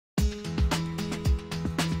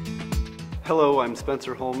Hello, I'm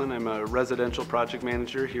Spencer Holman. I'm a residential project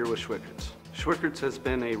manager here with Schwickerts. Schwickerts has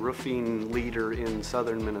been a roofing leader in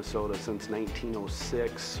southern Minnesota since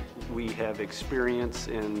 1906. We have experience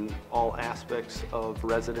in all aspects of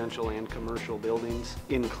residential and commercial buildings,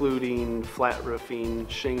 including flat roofing,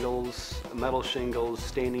 shingles, metal shingles,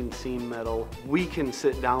 standing seam metal. We can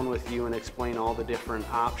sit down with you and explain all the different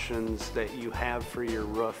options that you have for your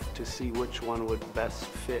roof to see which one would best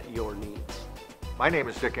fit your needs. My name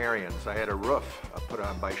is Dick Arians. I had a roof put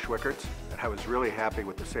on by Schwickerts, and I was really happy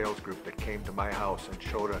with the sales group that came to my house and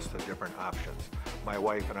showed us the different options. My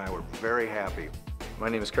wife and I were very happy. My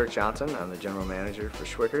name is Kirk Johnson. I'm the general manager for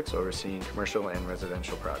Schwickerts, overseeing commercial and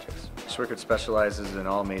residential projects. Schwickerts specializes in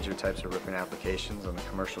all major types of roofing applications on the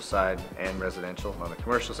commercial side and residential. On the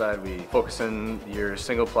commercial side, we focus on your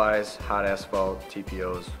single plies, hot asphalt,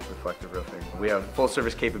 TPOs, reflective roofing. We have full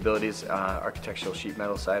service capabilities, architectural sheet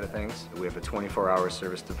metal side of things. We have a 24-hour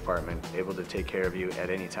service department able to take care of you at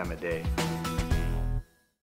any time of day.